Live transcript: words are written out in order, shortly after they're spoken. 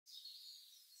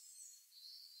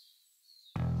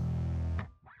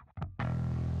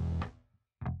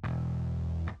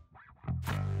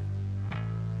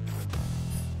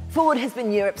Ford has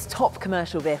been Europe's top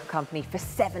commercial vehicle company for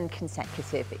 7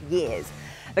 consecutive years.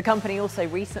 The company also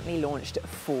recently launched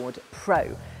Ford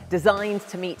Pro, designed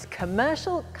to meet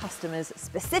commercial customers'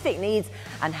 specific needs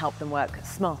and help them work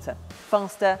smarter,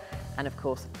 faster, and of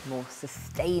course, more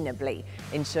sustainably,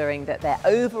 ensuring that their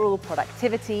overall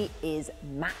productivity is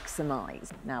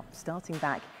maximised. Now, starting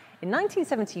back in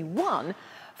 1971,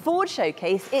 Ford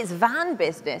showcased its van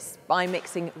business by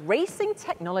mixing racing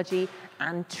technology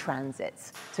and transit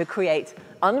to create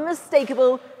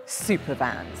unmistakable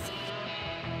supervans.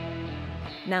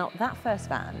 Now, that first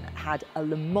van had a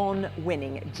Le Mans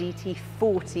winning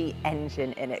GT40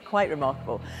 engine in it, quite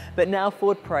remarkable. But now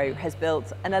Ford Pro has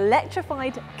built an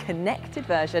electrified, connected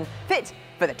version fit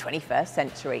for the 21st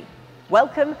century.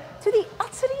 Welcome to the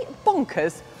utterly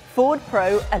bonkers Ford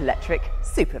Pro Electric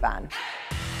SuperVan.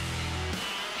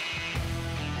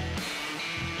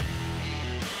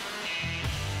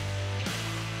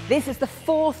 This is the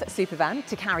 4th SuperVan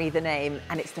to carry the name,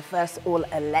 and it's the first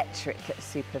all-electric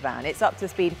SuperVan. It's up to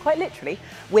speed, quite literally,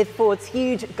 with Ford's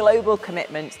huge global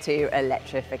commitment to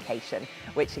electrification,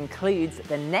 which includes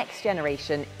the next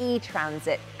generation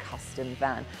e-Transit custom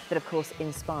van that, of course,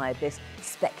 inspired this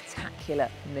spectacular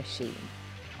machine.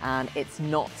 And it's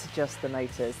not just the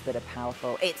motors that are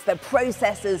powerful, it's the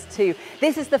processors too.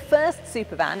 This is the first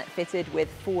SuperVan fitted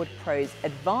with Ford Pro's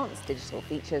advanced digital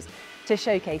features to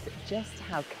showcase just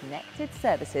how connected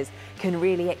services can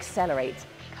really accelerate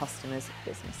customers'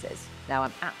 businesses. Now,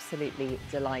 I'm absolutely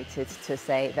delighted to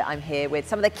say that I'm here with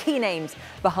some of the key names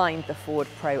behind the Ford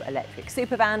Pro Electric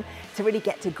SuperVan to really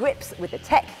get to grips with the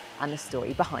tech and the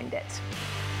story behind it.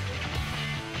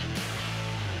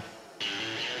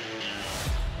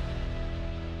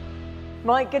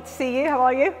 Mike, good to see you. How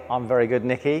are you? I'm very good,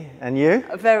 Nikki. And you?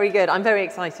 Very good. I'm very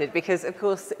excited because, of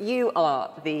course, you are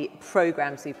the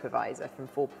program supervisor from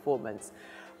Ford Performance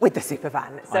with the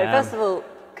SuperVan. So first of all,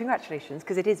 congratulations,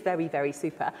 because it is very, very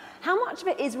super. How much of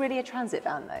it is really a transit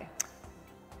van, though?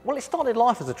 Well, it started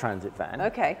life as a transit van.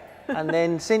 Okay. And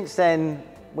then since then,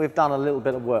 we've done a little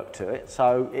bit of work to it.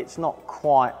 So it's not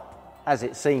quite as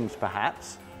it seems,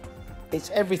 perhaps. It's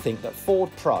everything that Ford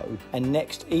Pro and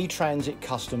Next e-Transit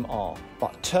Custom are,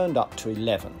 but turned up to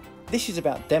 11. This is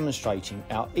about demonstrating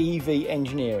our EV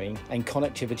engineering and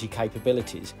connectivity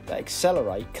capabilities that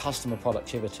accelerate customer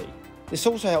productivity. This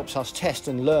also helps us test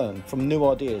and learn from new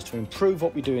ideas to improve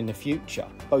what we do in the future,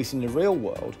 both in the real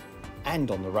world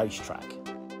and on the racetrack.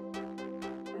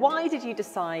 Why did you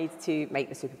decide to make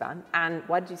the SuperVan, and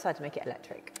why did you decide to make it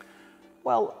electric?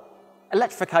 Well,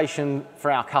 electrification for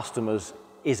our customers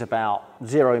is about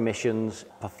zero emissions,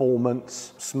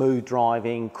 performance, smooth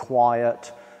driving,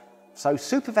 quiet. So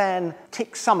SuperVan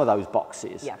ticks some of those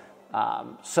boxes. Yeah.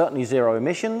 Certainly zero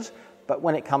emissions, but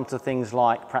when it comes to things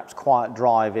like perhaps quiet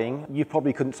driving, you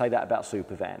probably couldn't say that about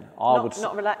SuperVan.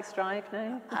 Not relaxed drive,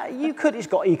 no? You could, it's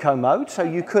got eco mode, so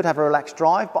you could have a relaxed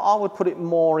drive, but I would put it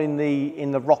more in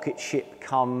the rocket ship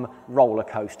come roller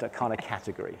coaster kind of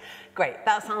category. Great,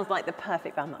 that sounds like the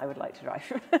perfect van that I would like to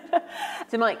drive.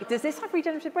 So Mike, does this have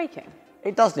regenerative braking?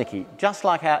 It does, Nikki. Just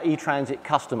like our e-Transit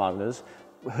custom owners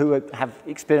who have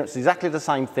experienced exactly the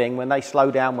same thing. When they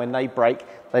slow down, when they brake,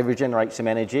 they regenerate some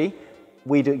energy.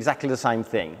 We do exactly the same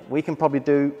thing. We can probably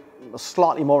do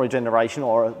slightly more regeneration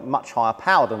or a much higher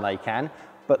power than they can,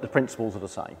 but the principles are the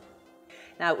same.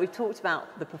 Now, we've talked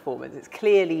about the performance. It's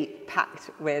clearly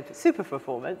packed with super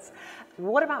performance.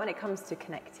 What about when it comes to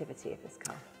connectivity of this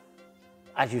car?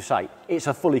 As you say, it's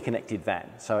a fully connected van.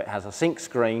 So it has a sync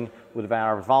screen with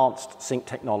our advanced sync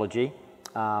technology.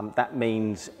 That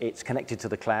means it's connected to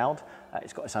the cloud.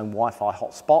 It's got its own Wi-Fi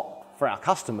hotspot. For our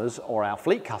customers, or our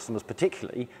fleet customers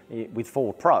particularly, with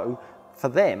Ford Pro, for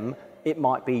them, it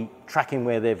might be tracking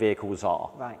where their vehicles are.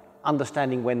 Right.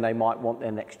 Understanding when they might want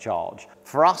their next charge.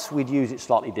 For us, we'd use it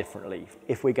slightly differently.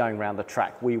 If we're going around the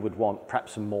track, we would want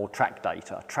perhaps some more track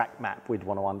data, track map. We'd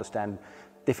want to understand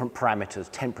different parameters,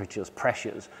 temperatures,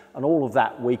 pressures, and all of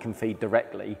that we can feed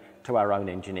directly to our own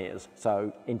engineers.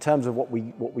 So in terms of what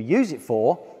we use it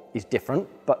for, is different,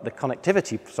 but the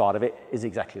connectivity side of it is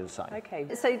exactly the same. Okay,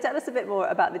 so tell us a bit more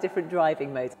about the different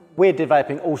driving modes. We're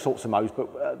developing all sorts of modes, but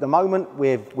at the moment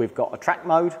we've got a track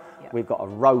mode, we've got a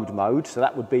road mode, so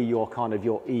that would be your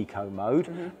eco mode,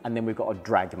 and then we've got a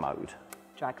drag mode.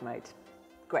 Drag mode.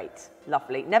 Great,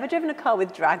 lovely. Never driven a car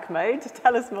with drag mode,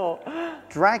 tell us more.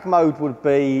 Drag mode would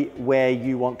be where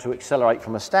you want to accelerate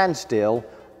from a standstill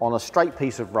on a straight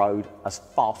piece of road as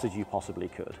fast as you possibly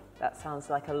could. That sounds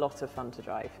like a lot of fun to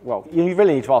drive. Well, you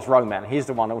really need to ask Roman. He's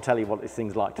the one that will tell you what this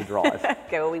thing's like to drive.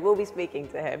 Okay, well, we will be speaking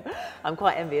to him. I'm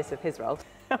quite envious of his role.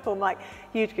 Well, Mike,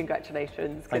 huge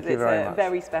congratulations, because it's a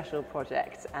very special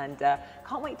project, and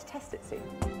can't wait to test it soon.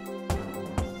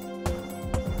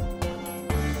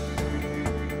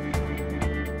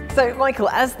 So, Michael,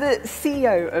 as the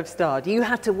CEO of Stard, you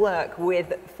had to work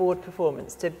with Ford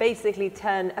Performance to basically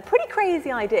turn a pretty crazy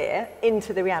idea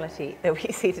into the reality that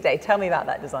we see today. Tell me about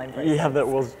that design process. Yeah, that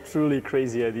was truly a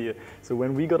crazy idea. So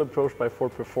when we got approached by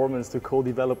Ford Performance to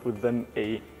co-develop with them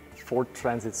a Ford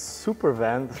Transit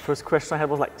SuperVan, the first question I had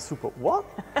was like, super what?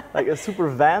 Like a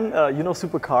SuperVan, you know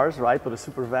supercars, right? But a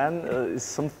SuperVan is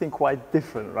something quite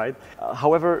different, right?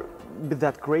 However, with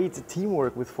that great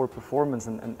teamwork with Ford Performance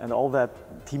and all that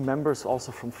team members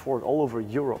also from Ford all over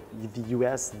Europe, the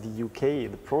US, the UK,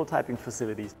 the prototyping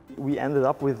facilities, we ended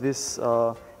up with this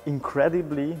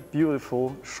incredibly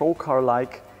beautiful show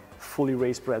car-like fully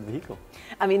race-bred vehicle.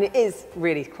 I mean, it is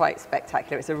really quite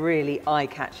spectacular. It's a really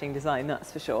eye-catching design,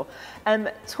 that's for sure.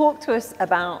 Talk to us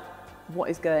about what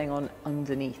is going on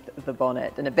underneath the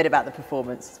bonnet and a bit about the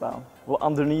performance as well. Well,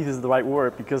 underneath is the right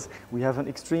word, because we have an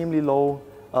extremely low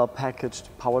packaged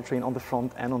powertrain on the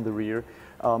front and on the rear,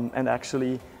 and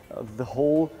actually the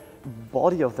whole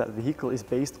body of that vehicle is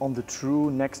based on the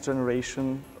true next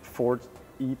generation Ford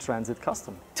E-Transit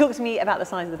Custom. Talk to me about the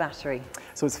size of the battery.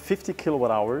 So it's 50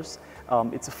 kilowatt hours.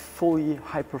 It's a fully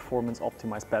high performance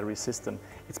optimized battery system.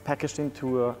 It's packaged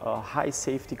into a high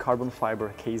safety carbon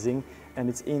fiber casing, and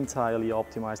it's entirely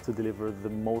optimized to deliver the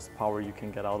most power you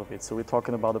can get out of it. So we're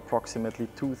talking about approximately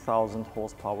 2,000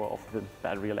 horsepower of the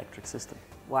battery electric system.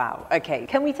 Wow, okay.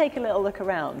 Can we take a little look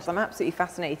around? I'm absolutely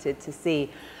fascinated to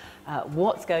see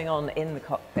what's going on in the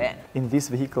cockpit. In this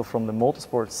vehicle from the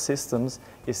motorsport systems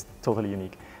is totally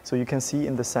unique. So you can see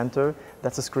in the center,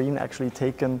 that's a screen actually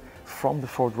taken from the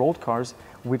Ford road cars,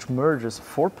 which merges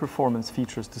Ford Performance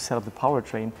features to set up the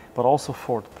powertrain, but also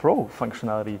Ford Pro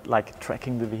functionality, like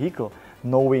tracking the vehicle,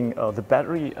 knowing the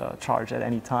battery charge at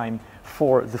any time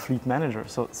for the fleet manager.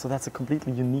 So that's a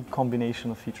completely unique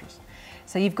combination of features.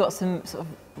 So you've got some sort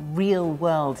of real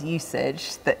world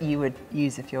usage that you would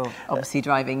use if you're obviously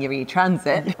driving your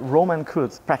E-Transit. Roman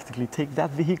could practically take that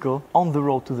vehicle on the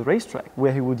road to the racetrack,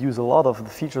 where he would use a lot of the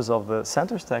features of the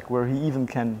center stack, where he even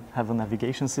can have a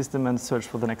navigation system and search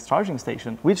for the next charging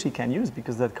station, which he can use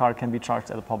because that car can be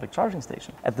charged at a public charging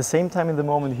station. At the same time, in the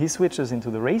moment he switches into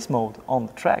the race mode on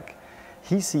the track,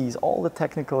 he sees all the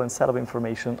technical and setup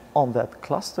information on that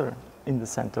cluster in the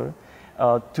center,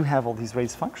 to have all these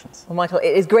race functions. Well, Michael,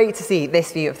 it is great to see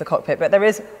this view of the cockpit, but there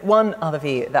is one other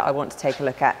view that I want to take a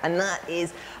look at, and that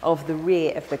is of the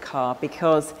rear of the car,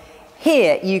 because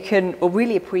here you can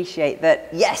really appreciate that,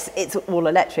 yes, it's all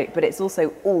electric, but it's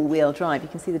also all-wheel drive. You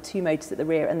can see the two motors at the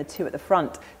rear and the two at the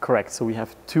front. Correct, so we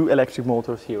have two electric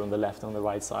motors here on the left and on the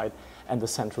right side, and the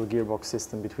central gearbox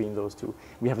system between those two.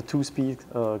 We have a two-speed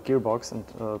gearbox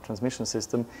and transmission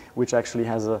system, which actually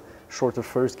has a shorter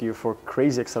first gear for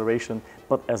crazy acceleration,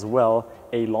 but as well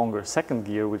a longer second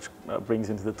gear, which brings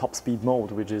into the top speed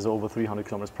mode, which is over 300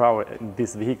 kilometers per hour in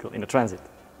this vehicle, in a Transit.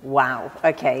 Wow,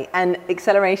 okay, and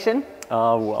acceleration?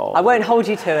 Well, I won't hold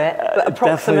you to it, but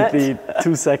approximate. Definitely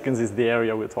 2 seconds is the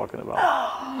area we're talking about.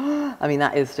 I mean,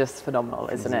 that is just phenomenal,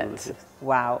 isn't it?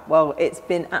 Wow, well, it's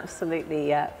been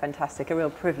absolutely fantastic, a real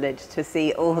privilege to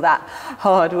see all that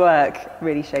hard work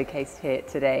really showcased here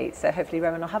today. So hopefully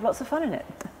Roman will have lots of fun in it.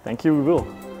 Thank you, we will.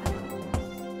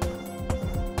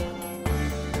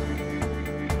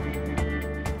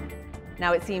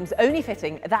 Now it seems only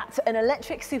fitting that an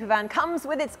electric supervan comes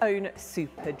with its own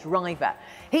super driver.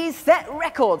 He's set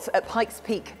records at Pikes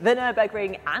Peak, the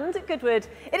Nürburgring and at Goodwood.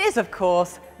 It is, of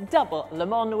course, double Le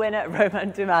Mans winner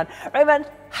Roman Duman. Roman,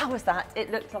 how was that?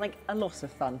 It looked like a lot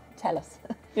of fun. Tell us.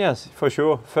 Yes, for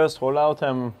sure. First rollout,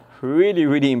 I'm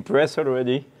really impressed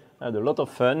already. I had a lot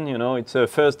of fun, you know. It's the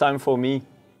first time for me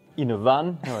in a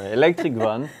van, an electric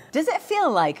van. Does it feel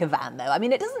like a van though? I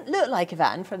mean, it doesn't look like a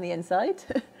van from the inside.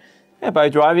 Yeah, by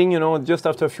driving, you know, just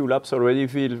after a few laps already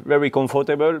feel very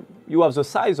comfortable. You have the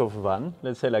size of a van,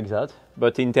 let's say like that,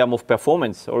 but in terms of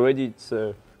performance, already it's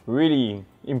really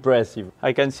impressive.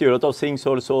 I can see a lot of things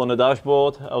also on the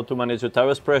dashboard, how to manage the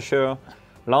tires pressure,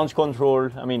 launch control.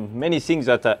 I mean, many things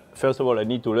that, first of all, I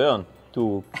need to learn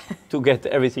to get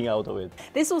everything out of it.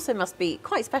 This also must be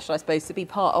quite special, I suppose, to be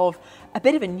part of a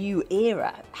bit of a new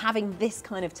era, having this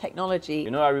kind of technology.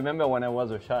 You know, I remember when I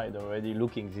was a child already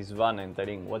looking at this van and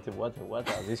telling what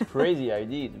are these crazy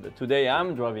ideas. But today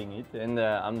I'm driving it and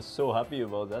I'm so happy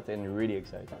about that and really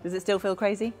excited. Does it still feel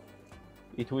crazy?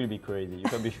 it will be crazy, you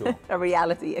can be sure. A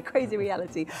reality, a crazy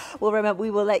reality. Well, Roman,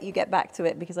 we will let you get back to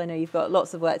it because I know you've got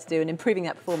lots of work to do and improving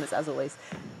that performance as always.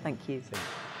 Thank you. Thank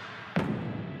you.